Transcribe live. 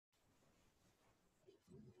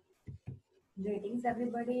Greetings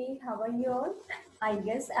everybody, how are you all? I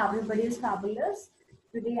guess everybody is fabulous.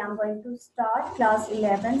 Today I'm going to start class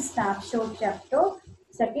 11 snapshot chapter,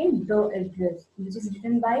 second The Address, which is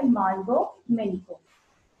written by Margot Minko.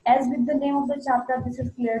 As with the name of the chapter, this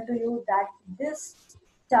is clear to you that this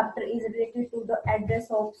chapter is related to the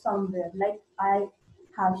address of somewhere. Like I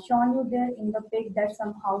have shown you there in the pic that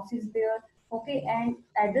some house is there. Okay, and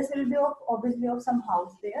address will be of obviously of some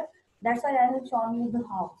house there. That's why I have shown you the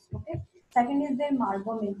house. Okay. Second is the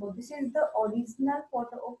Margot Minko. This is the original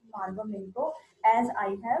photo of Margot Minko as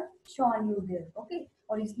I have shown you there. Okay,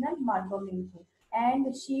 original Margot Minko,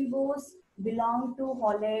 and she was belong to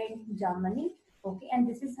Holland, Germany. Okay, and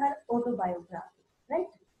this is her autobiography, right?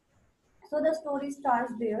 So the story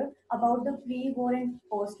starts there about the pre-war and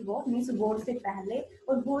post-war, means war से पहले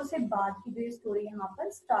और war से बाद की जो story यहाँ पर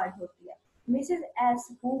start होती है. Mrs S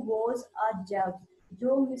who was a जज,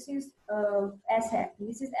 जो मिसेस एस है,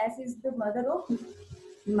 Mrs S is the mother of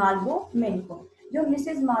मार्गो मिनको. जो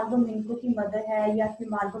मिसेस मार्गो मिनको की मदर है या फिर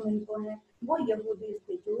मार्गो मिनको है, वो यहूदीज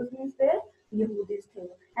थे. जूस मीन्स देयर यहूदीज थे,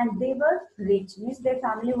 and they were rich, means their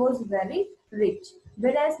family was very rich.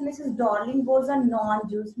 Whereas Mrs. Darling was a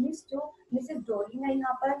non-Jews, means जो मिसेस डॉर्लिंग है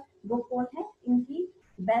यहाँ पर वो कौन है, इनकी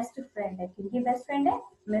बेस्ट फ्रेंड है. किनकी बेस्ट फ्रेंड है,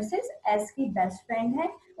 मिसेस एस की बेस्ट फ्रेंड है.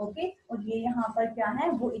 ओके, और ये यहाँ पर क्या है,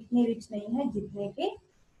 वो इतनी रिच नहीं है जितने के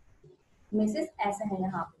Mrs. S है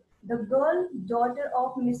यहाँ पे. The girl daughter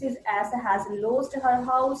of Mrs. S has lost her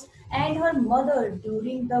house and her mother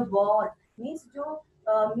during the war. Means जो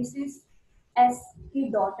Mrs. S की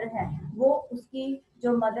डॉटर है वो उसकी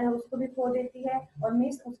जो मदर है उसको भी खो देती है, और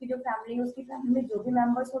मीन्स उसकी जो फैमिली है उसकी फैमिली में जो भी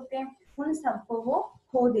मेंबर्स होते हैं उन सबको वो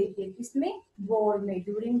खो देती है. किसमें, वॉर में,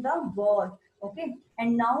 during the war. Okay,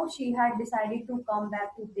 and now she had decided to come back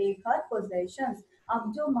to take her possessions.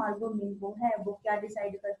 अब जो मार्गो मिंगो है वो क्या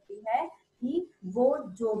डिसाइड करती है कि वो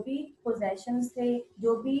जो भी पोजेशंस थे,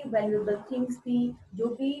 जो भी वैल्यूएबल थिंग्स थी, जो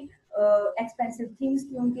भी एक्सपेंसिव थिंग्स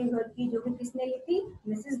थी उनके घर की, जो भी किसने ली थी,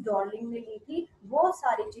 मिसेस डॉर्लिंग ने ली थी, वो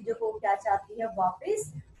सारी चीजों को क्या चाहती है,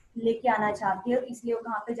 वापस लेके आना चाहती है. और इसलिए वो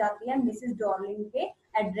कहाँ पे जाती है, मिसेस डॉर्लिंग के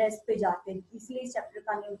एड्रेस पे जाते हैं. इसलिए इस चैप्टर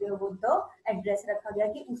का नेम जो है वो द एड्रेस रखा गया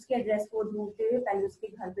कि उसके एड्रेस को ढूंढते हुए पहले उसके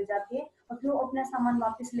घर पे जाती है और फिर वो अपना सामान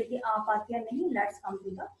वापस लेके आ पाती है. नहीं, let's come to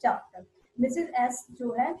the chapter. Mrs S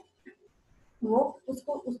जो है वो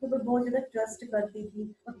उसको उसके ऊपर बहुत ज्यादा ट्रस्ट करती थी,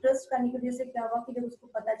 और ट्रस्ट करने की वजह से क्या हुआ कि जब उसको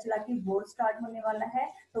पता चला कि वॉर स्टार्ट होने वाला है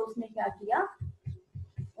तो उसने क्या किया,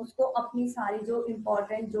 उसको अपनी सारी जो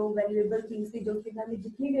इम्पोर्टेंट जो वैल्यूएबल थिंग्स थी, जो उसके घर में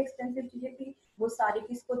जितनी भी एक्सपेंसिव चीजें थी, वो सारी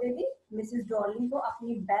किसको दे दी, मिसेस डॉर्लिंग को,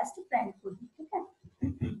 अपनी बेस्ट फ्रेंड को दी. ठीक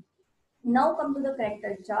है. Now come to the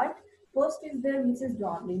character chart. First is there Mrs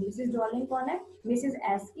Darling. Mrs Darling कौन है, मिसेस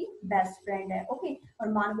एस की बेस्ट फ्रेंड है. ओके, और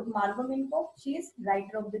मार्गो मिनको, she is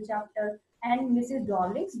writer of the chapter, and Mrs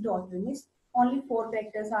Darlings daughter. Means only four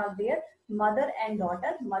characters are there, mother and daughter.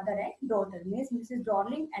 Mother and daughter means Mrs.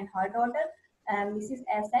 Darling and her daughter, and Mrs.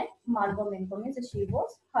 S and Margot Minko means she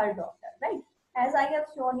was her daughter, right? As I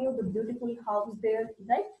have shown you the beautiful house there,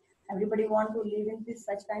 right? Everybody want to live in this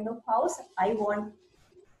such kind of house. I want.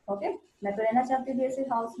 Okay, मैं तो रहना चाहती थी ऐसे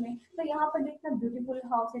house में. तो यहाँ पर देखना ब्यूटीफुल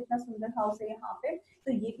हाउस है, इतना सुंदर हाउस है यहाँ पे.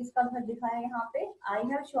 तो ये किसका घर दिखाया है यहाँ पे, I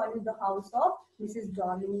have shown you the house of Mrs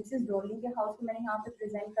Darling. Mrs Darling के हाउस को मैंने यहाँ पे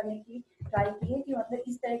प्रेजेंट करने की ट्राई की है कि मतलब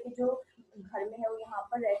इस तरह के जो घर में है वो यहाँ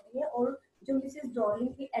पर रहती है, और जो मिसेस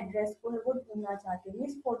डॉर्लिंग की एड्रेस को है वो ढूंढना चाहती है.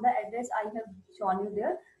 Means for the address I have shown you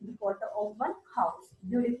there the photo of one house,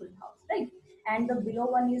 beautiful house, right? And the below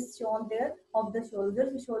one is shown there of the soldiers.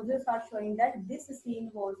 The soldiers are showing that this scene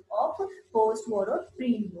was of post-war or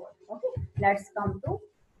pre-war. Okay, let's come to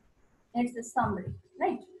its summary,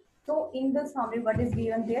 right? So in the summary, what is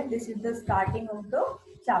given there? This is the starting of the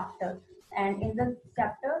chapter, and in the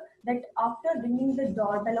chapter that after ringing the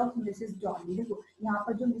doorbell of Mrs. Darling, देखो यहाँ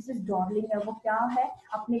पर जो Mrs. Darling है वो क्या है,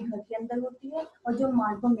 अपने घर के अंदर होती है, और जो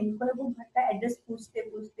मार्गो मिनको है वो घर का एड्रेस पूछते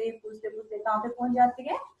पूछते पूछते पूछते कहाँ पे पहुंच जाती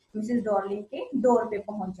है, मिसेस डॉर्लिंग के डोर पे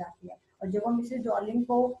पहुंच जाती है. और जब वो मिसेस डॉर्लिंग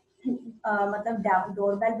को मतलब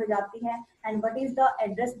डोर बेल बजाती है, and what is the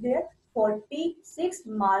address there, 46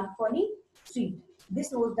 Markovnikov street.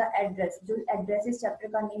 This was the address, जो एड्रेस इस चैप्टर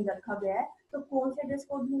का नेम रखा गया है. तो कौन से एड्रेस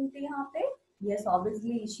को ढूंढते हैं यहाँ पे, yes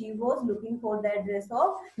obviously she was looking for the address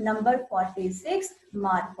of number 46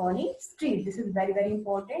 Marconi Street. This is very very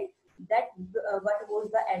important that what was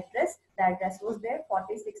the address. The address was there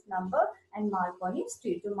 46 number and Marconi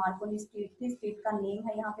Street. जो Marconi Street थी, street का name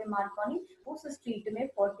है यहाँ पे Marconi, उस street में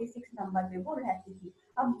 46 number पे वो रहती थी.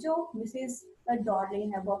 अब जो मिसेस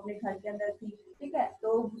डॉर्लिंग है वो अपने घर के अंदर थी, ठीक है.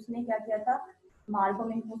 तो उसने क्या किया था, मार्गो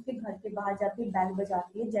में उसके घर के बाहर जाके बेल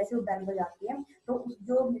बजाती है. जैसे वो बेल बजाती है तो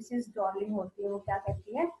जो मिसेस डॉर्लिंग होती है वो क्या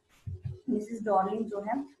कहती है, मिसेस डॉर्लिंग जो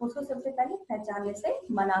है उसको सबसे पहले पहचानने से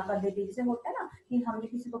मना कर देती है। जैसे होता है ना कि हमने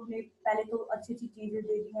किसी को अपने पहले तो अच्छी अच्छी चीजें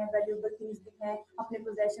दे दी हैं, वैल्यूएबल थिंग्स दी हैं, अपने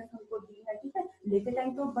पोजेशन उनको दी है, ठीक है, लेते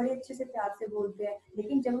टाइम तो बड़े अच्छे से प्यार से बोलते हैं,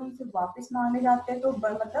 लेकिन जब उनसे वापस मांगने जाते हैं तो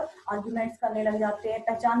मतलब आर्ग्यूमेंट्स करने लग जाते हैं,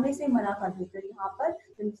 पहचानने से मना कर देते हैं। यहाँ पर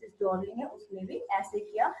जो मिसेस डॉर्लिंग है उसने भी ऐसे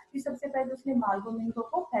किया कि सबसे पहले उसने मार्गो मिनको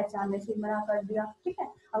को पहचानने से मना कर दिया, ठीक है।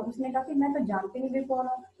 अब उसने कहा कि मैं तो जानती नहीं भी कौन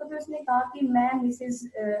हूँ, तो फिर उसने कहा कि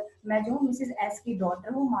मैं जो हूँ मिसेस एस की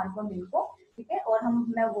डॉटर हूँ मार्गो मिनको, ठीक है, और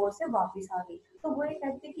मैं वॉर से वापस आ गई। तो वो ये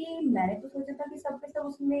कहते कि मैंने तो सोचा था कि सब के सब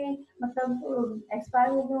उसमें मतलब एक्सपायर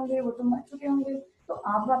हो गए होंगे, वो तो मर चुके होंगे, तो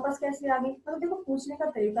आप वापस कैसे आ गई। तो देखो पूछने का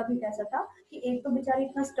तरीका भी कैसा था कि एक तो बेचारी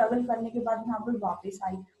इतना स्ट्रगल करने के बाद यहाँ पर वापस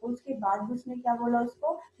आई, और उसके बाद भी उसने क्या बोला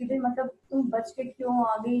उसको कि भाई मतलब तुम बच के क्यों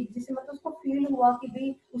आ गई, जिससे मतलब उसको फील हुआ कि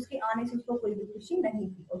भाई उसके आने से उसको कोई भी खुशी नहीं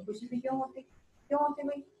थी, और खुशी भी क्यों होती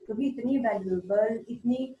भाई, क्योंकि इतनी वैल्यूएबल,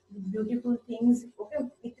 इतनी ब्यूटीफुल थिंग्स, ओके,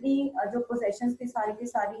 इतनी जो पोजेशंस थी सारी की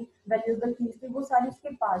सारी वैल्यूएबल थिंग्स थी वो सारी उसके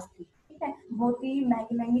पास थी, ठीक है, बहुत ही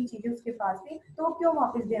महंगी महंगी चीजें उसके पास थी, तो वो क्यों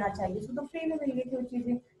वापस देना चाहिए, उसको तो फ्री में मिल गई थी वो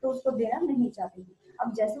चीजें, तो उसको देना नहीं चाहती थी।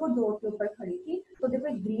 अब जैसे वो डोर के ऊपर खड़ी थी तो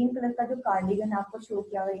देखो ग्रीन कलर का जो कार्डिगन आपको शो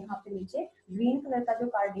किया हुआ है यहाँ पे नीचे, ग्रीन कलर का जो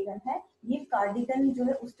कार्डिगन है, ये कार्डिगन जो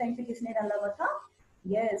है उस टाइम पे किसने डाला हुआ था,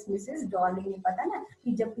 यस मिसेस डॉर्लिंग ने। पता ना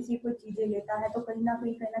कि जब किसी कोई चीजें लेता है तो कहीं ना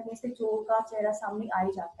कहीं से चोर का चेहरा सामने आ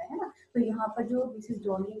ही जाता है ना, तो यहाँ पर जो मिसेस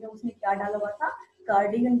डॉर्लिंग है उसने क्या डाला हुआ था,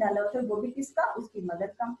 कार्डिगन डाला हुआ था, वो भी किसका, उसकी मदर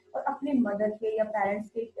का। और अपने मदर के या पेरेंट्स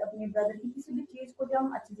के, अपने ब्रदर की किसी भी चीज को जब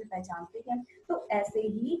हम अच्छे से पहचानते हैं, तो ऐसे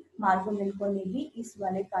ही मार्गो मिल्को ने भी इस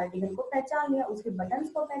वाले कार्डिगन को पहचान लिया, उसके बटन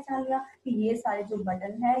को पहचान लिया कि ये सारे जो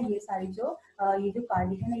बटन है, ये सारी जो ये जो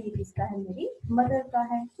कार्डिगन है ये किसका है, मेरी मदर का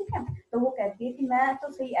है, ठीक है। तो वो कहती है कि मैं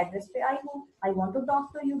तो सही एड्रेस पे आई हूँ, I want to talk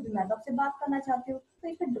to you, मैं तो आपसे बात करना चाहती हूँ। तो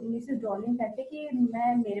इस पर मिसेस डॉर्लिंग कहते कि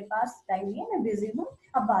मेरे पास टाइम नहीं है, मैं बिजी हूँ,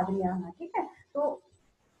 अब बाद में आना, ठीक है। तो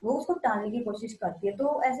वो उसको टालने की कोशिश करती है,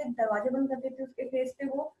 तो ऐसे दरवाजे बंद कर देते उसके फेस पे,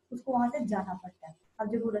 वो उसको वहां से जाना पड़ता है।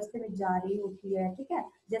 अब जब वो रास्ते में जा रही होती है, ठीक है,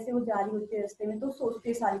 जैसे वो जा रही होती है रास्ते में, तो सोचती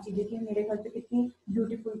है सारी चीजें कि मेरे घर पे कितनी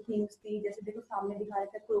ब्यूटीफुल थिंग्स थी, जैसे देखो सामने दिखा रहे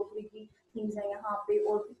थे क्रोकरी की थिंग्स है यहाँ पे,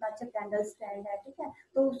 और कितना अच्छा कैंडल स्टैंड है, ठीक है।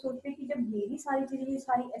 तो सोचते हैं कि जब मेरी सारी चीजें, ये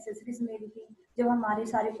सारी एसेसरीज मेरी थी, जब हमारे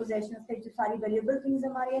सारे पोजेशन थे, जो सारी वैल्यूएबल थिंग्स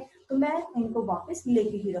हमारे हैं, तो मैं इनको वापस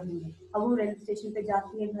लेके ही रहूंगी। अब वो रेलवे स्टेशन पे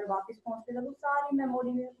जाती है, घर वापस पहुंचते तक वो सारी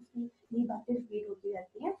मेमोरी में उसकी ये बातें रिपीट होती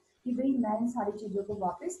रहती हैं कि भाई मैं इन सारी चीजों को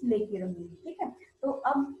वापस लेके रहूंगी, ठीक है। तो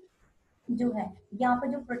अब जो है यहाँ पर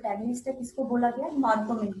जो प्रोटैगनिस्ट है किसको बोला गया,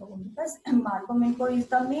 मार्को मिनको को, because Marco मिनको is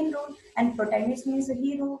the main role and protagonist means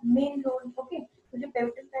hero, main role, okay. तो जो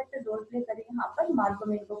पिवटल कैरेक्टर रोल प्ले कर रही है यहाँ पर मार्को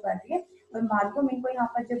मिनको कर रही है, और मार्को मिनको यहाँ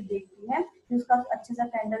पर जब देखती है कि उसका अच्छा सा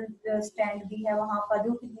कैंडल स्टैंड भी है वहां पर,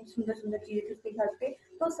 जो कितनी सुंदर सुंदर चीजें थी उसके घर पे,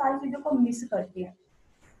 तो सारी चीजों को मिस करती है।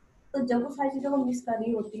 तो जब वो सारी चीजों को मिस कर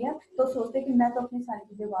रही होती है तो सोचते हैं कि मैं तो अपनी सारी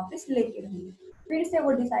चीजें वापस लेके रहूंगी। फिर से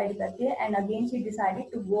वो डिसाइड करती है, and again she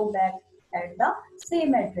decided to go back at the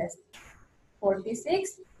same address,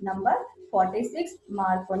 46 number 46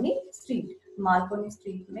 Markovnikov street, Markovnikov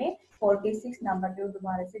street में 46 नंबर पे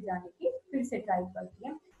दोबारा से जाने की फिर से ट्राई करती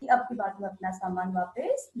है कि अब की बात मैं अपना सामान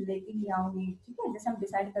वापस लेके ही आऊंगी, ठीक है। जैसे हम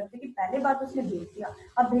डिसाइड करते हैं कि पहले बात उसने भेज दिया,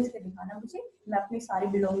 अब भेज के दिखाना मुझे, मैं अपनी सारी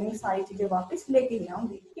बिलोंगिंग सारी चीजें वापस लेके ही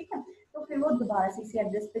आऊंगी, ठीक है। तो फिर वो दोबारा से इसी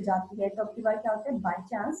एड्रेस पे जाती है, तो अब की बार क्या होता है, by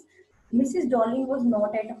chance Mrs. Darling was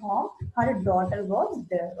not at home. Her daughter was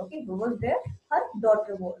there. Okay, who was there? Her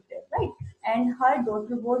daughter was there, right? And her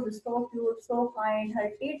daughter was so cute, so kind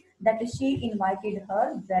hearted that she invited her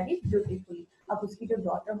very beautifully. अब उसकी जो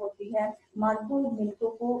daughter होती है Marco मिल्को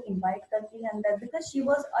को invite करती है अंदर, because she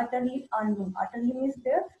was utterly unknown, utterly means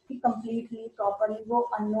there कि कंप्लीटली प्रॉपरली वो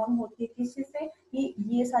अननोन होती है किसी से, कि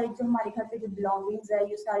ये सारी जो हमारे घर पे जो बिलोंगिंग्स है,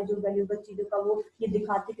 ये सारी जो वैल्यूएबल चीजों का वो ये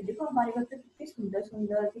दिखाती कि देखो हमारे घर पे कितनी सुंदर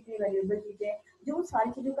सुंदर कितनी वैल्यूएबल चीजें, जो वो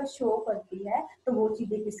सारी चीजों का शो करती है, तो वो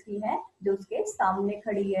चीजें किसकी है, जो उसके सामने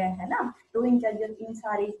खड़ी है ना। तो इन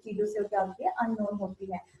सारी चीजों से क्या होती है, अननोन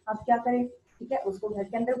होती है। अब क्या करें, ठीक है, उसको घर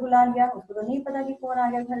के अंदर बुला लिया, उसको तो नहीं पता कि कौन आ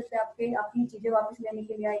गया घर पे आपके अपनी चीजें वापस लेने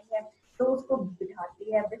के लिए आई है, तो उसको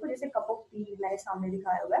बिठाती है। देखो जैसे कप ऑफ टी मैंने सामने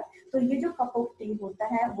दिखाया हुआ है, तो ये जो कप ऑफ टी होता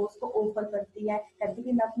है वो उसको ऑफर करती है, कहती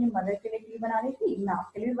है मैं अपनी मदर के लिए टी बना रही थी, मैं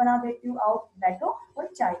आपके लिए भी बना देती हूँ, आओ बैठो और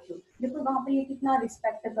चाय पियो। देखो वहां पे ये कितना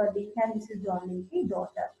रिस्पेक्ट कर रही है मिसेस जॉर्लिंग की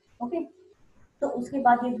डॉटर, ओके। तो उसके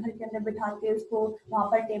बाद ये घर के अंदर बिठा के उसको वहां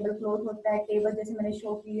पर टेबल क्लोथ होता है, टेबल जैसे मैंने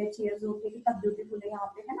शो की है, चेयर्स होती है, कितना ब्यूटीफुल है यहाँ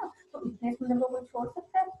पे, है ना। तो इतने सुंदर को कोई छोड़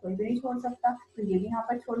सकता है, कोई भी नहीं छोड़ सकता, तो ये भी यहाँ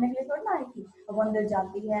पर छोड़ने के लिए थोड़ी ना आई थी। वो अंदर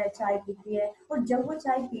जाती है, चाय पीती है, और जब वो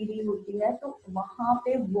चाय पी रही होती है तो वहां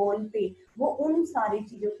पे वॉल पे वो उन सारी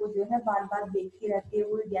चीजों को जो है बार बार देखती रहती है।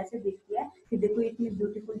 वो जैसे देखती है कि देखो इतनी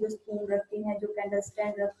ब्यूटीफुल जो स्पून रखी है, जो कैंडल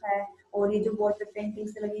स्टैंड रखा है, और ये जो वॉल पे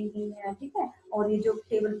पेंटिंग्स लगी हुई है, ठीक है, और ये जो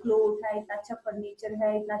टेबल क्लॉथ है, इतना अच्छा फर्नीचर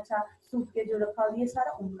है, इतना अच्छा सूट के जो रखा हुआ, ये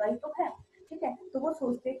सारा उनका ही तो है, ठीक है। तो वो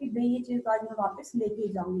सोचते हैं कि भाई ये चीज आज मैं वापस लेके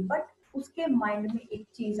जाऊंगी, बट उसके माइंड में एक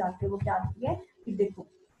चीज आती है। वो क्या आती है कि देखो,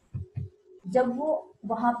 जब वो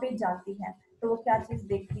वहां पे जाती है तो वो क्या चीज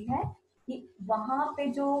देखती है कि वहां पे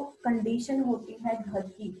जो कंडीशन होती है घर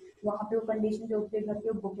की, वहां पे वो कंडीशन जो होती है घर की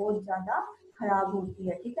वो बहुत ज्यादा खराब होती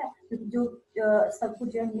है, ठीक है। क्योंकि जो सब कुछ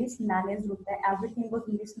जो है मिसमैनेज होता है, एवरीथिंग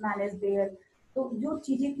वाज मिसमैनेज देयर। तो जो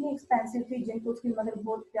चीजें इतनी एक्सपेंसिव थी जिनको उसकी मदर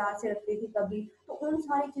बहुत प्यार से रखती थी कभी, तो उन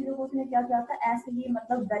सारी चीजों को उसने क्या किया था, ऐसे ही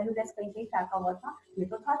मतलब वैल्यूलेस कहीं कहीं फेंका हुआ था। ये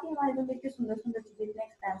तो था कि हमारे घर में इतनी सुंदर सुंदर चीजें इतनी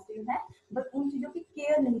एक्सपेंसिव है, बट उन चीजों की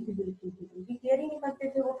केयर नहीं थी बिल्कुल भी, उनकी केयर ही नहीं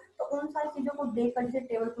करते थे वो। तो उन सारी चीजों को देखकर, जैसे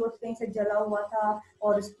टेबल क्लॉथ कहीं से जला हुआ था,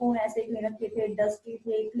 और स्पून ऐसे ही नहीं रखे थे, डस्टी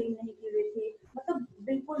थे, क्लीन नहीं किए हुए थे, मतलब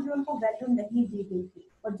बिल्कुल भी उनको वैल्यू नहीं दी गई थी।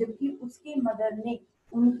 और जबकि उसकी मदर ने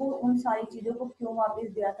उनको उन सारी चीजों को क्यों वापस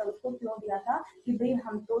दिया था, उसको क्यों दिया था कि भाई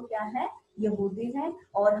हम तो क्या है, यहूदी हैं,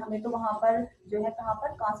 और हमें तो वहां पर जो है, कहाँ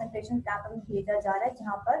पर, कंसंट्रेशन कैंप में भेजा जा रहा है,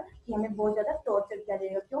 जहाँ पर कि हमें बहुत ज्यादा टॉर्चर किया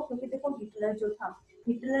जाएगा। क्यों? क्योंकि देखो हिटलर जो था,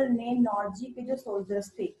 हिटलर ने नॉर्जी के जो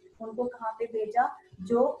सोल्जर्स थे उनको कहाँ पे भेजा,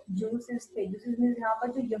 जो जूस थे, जूस मीन यहाँ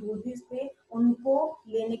पर जो यहूदी थे उनको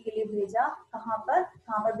लेने के लिए भेजा। कहाँ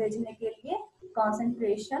पर भेजने के लिए?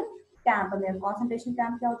 कंसंट्रेशन कैंप में। कंसंट्रेशन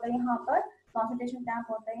कैंप क्या होता है यहाँ पर? कंसंट्रेशन कैंप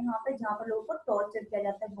होता है यहाँ पे जहाँ पर लोगों को टॉर्चर किया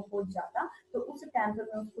जाता है बहुत ज्यादा। तो उस कैंप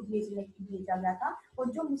में उसको भेजा गया था। और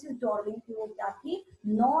जो मिसेस डॉर्लिंग थी वो क्या थी?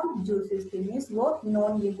 नॉन जूसिस थी, मीन्स वो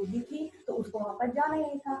नॉन यहूदी थी, तो उसको वहां पर जाना ही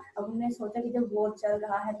नहीं था। अब उन्होंने सोचा कि जब वॉर चल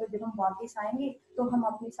रहा है तो जब हम वापस आएंगे तो हम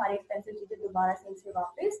अपनी सारी एक्सपेंसिव चीजें दोबारा से इनसे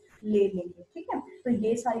वापस ले लेंगे, ठीक है। तो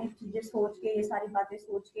ये सारी चीजें सोच के, ये सारी बातें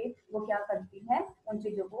सोच के वो क्या करती है, उन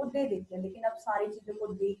चीजों को दे देती है। लेकिन अब सारी चीजों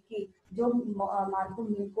को देख के जो मार्को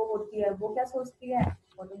मिल्को होती है वो क्या सोचती है,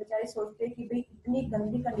 वो तो बेचारी सोचती है कि भाई इतनी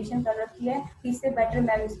गंदी कंडीशन कर रखी है कि इससे बेटर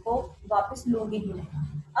मैं इसको वापस लूंगी ही नहीं।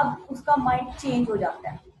 अब उसका माइंड चेंज हो जाता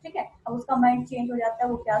है, ठीक है। अब उसका माइंड चेंज हो जाता है,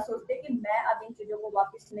 वो क्या सोचते हैं कि मैं अब इन चीजों को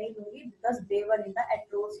वापस नहीं लूंगी, because they were in the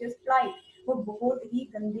atrocious flight. वो बहुत ही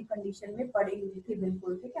गंदी कंडीशन में पड़ी हुई थी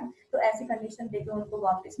बिल्कुल, ठीक है। तो ऐसी कंडीशन देकर उनको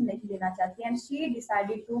वापस नहीं लेना चाहती, and she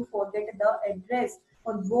decided to forget the address.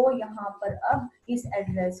 और वो यहाँ पर अब इस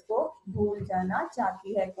एड्रेस को भूल जाना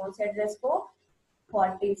चाहती है। कौन से एड्रेस को?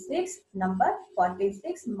 46 number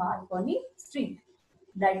 46 Markovnikov street.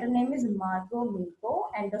 Writer name is Marco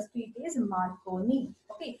मिल्को and the street is Markovnikov.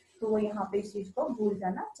 Okay, तो वो यहाँ पे इस चीज को भूल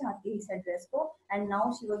जाना चाहती है, इस एड्रेस को। And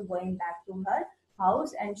now she was going back to her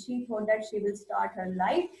house, and she thought that she will start her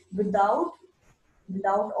life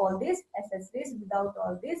without all these accessories, without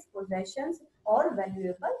all these possessions or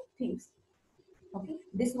valuable things. Okay,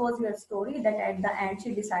 this was your story that at the end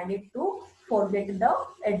she decided to forget the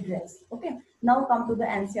address. Okay, now come to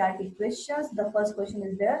the NCERT questions. The first question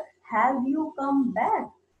is there, have you come back?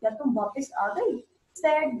 क्या तुम वापस आ गई?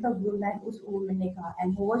 Said the woman, उस woman ने कहा,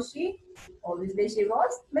 and who was she? Obviously she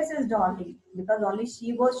was Mrs. Darling, because only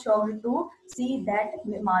she was shocked to see that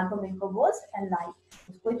Marco Minko was alive.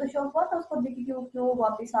 उसको ही तो शौक हुआ था उसको देख के, क्यों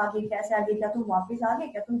वापस आ गई, कैसे आ गई, क्या तुम वापस आ गई,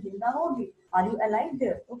 क्या तुम जिंदा होगी, are you alive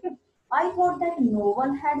there? Okay, I thought that no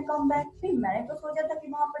one had come back. फिर मैंने तो सोचा था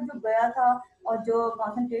कि वहां पर जो गया था, और जो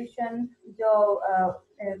कंसंट्रेशन जो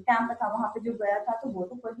कैंप था वहां पे जो गया था, तो वो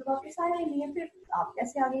तो कोई भी वापस आया ही नहीं है, फिर आप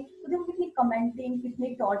कैसे आ गए? तो देखो कितनी कमेंटिंग,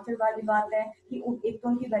 कितनी टॉर्चर वाली बात है कि एक तो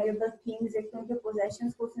उनकी वैल्यूएबल थिंग्स, एक तो उनके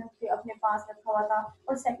पोजेशंस को उसने अपने पास रखा हुआ था,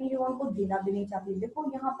 और सेकंडली वो उनको देना भी नहीं चाहती। देखो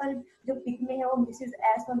यहाँ पर जो पिक में है वो मिसेस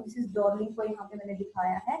एस और मिसेस डॉर्लिंग को यहाँ पे मैंने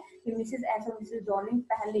दिखाया है कि मिसेस एस और मिसेस डॉर्लिंग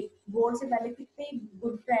पहले, वॉर से पहले कितनी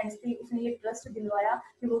गुड फ्रेंड्स थी। उसने ये ट्रस्ट दिलवाया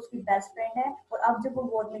कि वो उसकी बेस्ट फ्रेंड है, और अब जब वो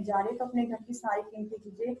वॉर में जा रही है तो अपने घर की सारी कीमती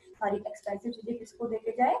चीजें, सारी एक्सपेंसिव चीजें किसको देके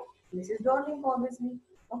जाए? मिसेस डॉर्लिंग को, ऑब्वियसली।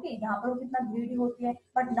 ओके, यहाँ पर वो कितना ग्रीडी होती है,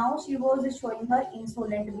 but now she was showing her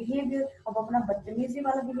insolent behaviour. अब अपना बदतमीजी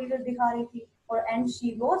वाला बिहेवियर दिखा रही थी। और एंड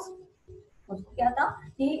शी वाज, उसको क्या था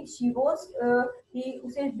कि शी वाज कि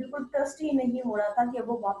उसे बिल्कुल ट्रस्ट ही नहीं हो रहा था कि अब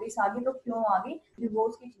वो वापस आ गई तो क्यों आ गई,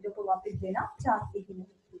 डिवोर्स की चीजों को वापस देना चाहती ही नहीं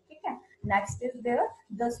थी, ठीक है। Next is there,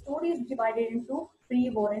 the story is divided into pre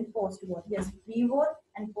war and post war. Yes, pre war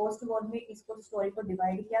and post war में इसको स्टोरी को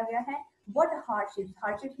डिवाइड किया गया है। व्हाट हार्डशिप्स,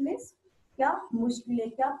 हार्डशिप्स मींस क्या मुश्किलें,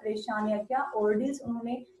 क्या परेशानियां, क्या ऑर्डर्स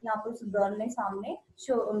उन्होंने यहाँ पर उस गर्ल ने सामने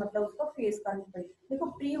शो, मतलब उसको फेस करनी पड़ी। देखो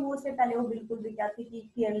प्री वॉर से पहले वो बिल्कुल भी क्या थी कि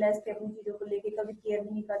केयरलेस थे, अपनी चीजों को लेके कभी केयर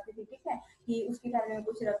नहीं करती थी, ठीक है। कि उसकी फैमिली में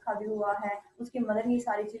कुछ रखा भी हुआ है, उसकी मदर ही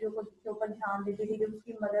सारी चीजों को के ऊपर ध्यान देती थी। जब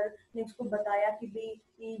उसकी मदर ने उसको बताया कि भाई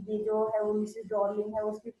कि ये जो है वो मिसेस डॉर्लिंग है,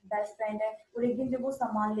 उसकी बेस्ट फ्रेंड है। और एक दिन जब वो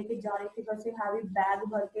सामान लेके जा रही थी घर से हैवी बैग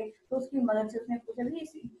भर के, तो उसकी मदर से उसने पूछा भी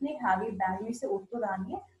इतने हैवी बैग में से उठ तो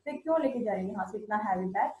रही है, तो क्यों लेके जा रही है यहाँ से इतना हैवी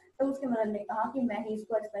बैग। तो उसके मदर ने कहा कि मैं ही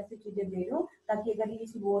इसको एक्सपेंसिव चीजें दे रही हूँ, ताकि अगर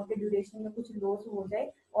इस वॉर के ड्यूरेशन में कुछ लॉस हो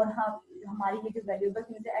जाए और हाँ हमारी ये जो वैल्यूएबल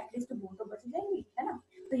थिंग्स है एटलीस्ट वो तो बच जाएंगी, है ना।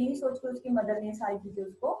 तो यही सोचकर उसकी मदर ने सारी चीजें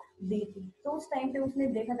उसको दी थी। तो उस टाइम पे उसने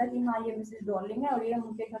देखा था कि हाँ ये मिसेस डॉर्लिंग है और ये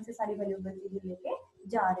उनके घर से सारी वैल्यूएबल चीजें लेके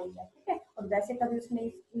जा रही है, ठीक है। और वैसे कभी उसने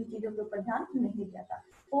इन चीजों के ऊपर ध्यान नहीं दिया था।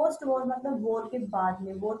 पोस्ट वॉर मतलब वॉर के बाद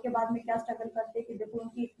में, वॉर के बाद में क्या स्ट्रगल करते कि देखो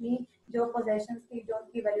उनकी इतनी जो पोजेशंस थी, जो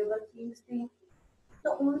उनकी वैल्यूएबल थिंग्स थी,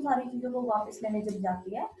 तो उन सारी चीजों को वापस लेने जब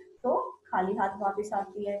जाती है तो खाली हाथ वापस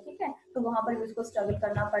आती है, ठीक है। तो वहां पर भी उसको स्ट्रगल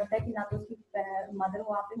करना पड़ता है कि ना तो उसकी मदर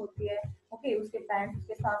वहां पे होती है, ओके, उसके पेरेंट्स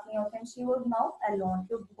उसके साथ नहीं होते हैं, शी वाज नाउ अलोन,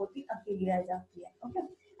 जो बहुत ही अकेली रह जाती है, okay.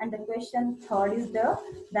 And the question third is the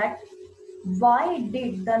that why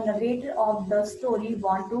did the narrator of the story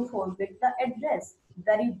want to forget the address?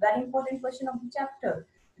 Very important question of the chapter.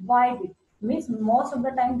 Why did, means most of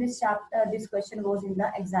the time this chapter, this question was in the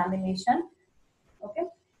examination, okay.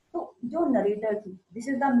 तो जो narrator थी, this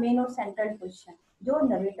is the main और central question, जो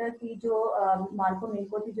narrator थी, जो Marco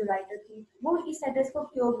मिल्को थी, जो writer थी, वो इस एड्रेस को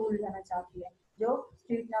क्यों भूल जाना चाहती है, जो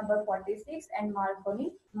street number 46 and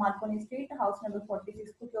Markovnikov Markovnikov street house number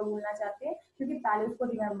 46 को क्यों भूलना चाहते हैं, क्योंकि पहले उसको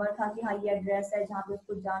रिमेम्बर था कि हाँ ये एड्रेस है जहाँ पे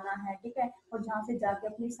उसको जाना है, ठीक है, और जहाँ से जाके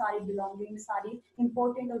अपनी सारी बिलोंगिंग, सारी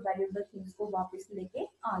इंपॉर्टेंट और वैल्यूएबल थिंग्स को वापस लेके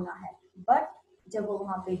आना है। बट जब वो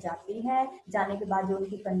वहां पे जाती है, जाने के बाद जो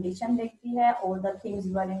उनकी कंडीशन देखती है, all the things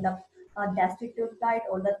were in the destitute plight,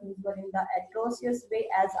 all the things were in the atrocious way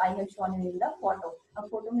as I have shown you in the photo। अब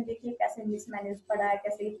फोटो में देखिए कैसे मिसमैनेज पड़ा है,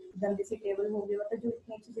 कैसे गंदी सी टेबल हो गई, मतलब जो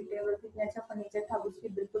इतनी अच्छी सी टेबल थी, इतना अच्छा फर्नीचर था, उसकी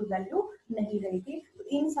बिल्कुल वैल्यू नहीं रही थी। तो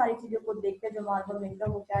इन सारी चीजों को देखकर जो मार्गो मिंटर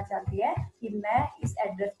वो क्या चाहती है कि मैं इस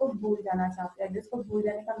एड्रेस को भूल जाना चाहती हूँ। एड्रेस को भूल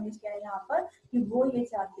जाने का मीन्स क्या है यहाँ पर, कि वो ये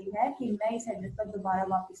चाहती है कि मैं इस एड्रेस पर दोबारा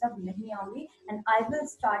वापस अब नहीं आऊंगी, and I will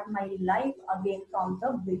start my life again from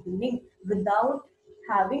the beginning without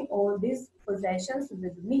having all these possessions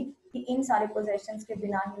with me, कि इन सारे possessions के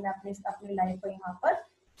बिना ही मैं अपनी लाइफ को यहाँ पर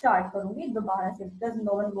स्टार्ट करूंगी दोबारा से, because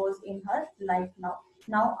no one was in her life now।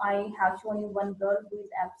 Now I have shown you one girl who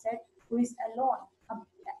is upset, who is alone,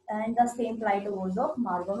 and the same plight was of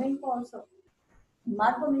Margot also।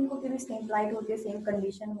 मार्गो मिनको की भी same flight होती है, same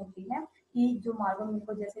condition होती है, कि जो मार्गो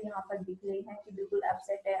मिनको जैसे यहाँ पर दिख रही है कि बिल्कुल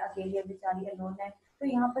अपसेट है, अकेली है, बेचारी अलोन है। तो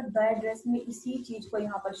यहाँ पर द एड्रेस में इसी चीज को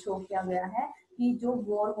यहाँ पर शो किया गया है कि जो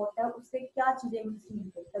वॉर होता है उससे क्या चीजें मिलती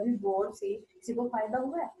है, कभी वॉर से किसी को फायदा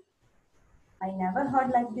हुआ है? I never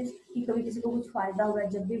heard like this कि कभी किसी को कुछ फायदा हुआ है।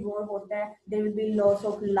 जब भी वॉर होता है there will be loss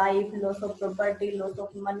of life, loss of property, loss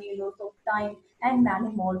of money, loss of time and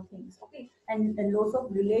many more things, okay, and loss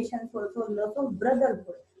of relations also, loss of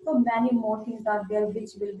brotherhood. So many more things are there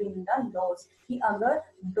which will be in the loss, कि अगर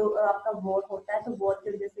आपका war होता है तो war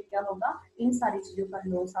की वजह से क्या होगा, इन सारी चीजों का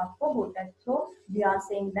लॉस आपको होता है। So we are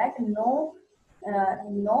saying that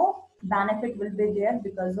no benefit will be there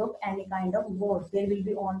because of any kind of war. There will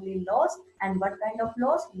be only loss. And what kind of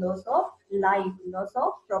loss? Loss of life, loss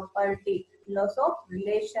of property, loss of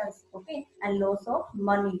relations, okay, and loss of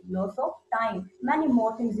money, loss of time. Many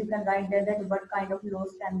more things you can write there, that what kind of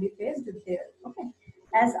loss can be faced there, okay.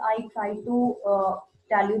 As I try to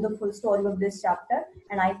tell you the full story of this chapter,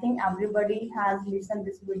 and I think everybody has listened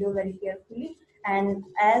this video very carefully. And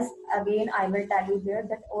as again I will tell you there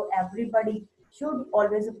that everybody should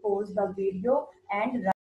always pause the video and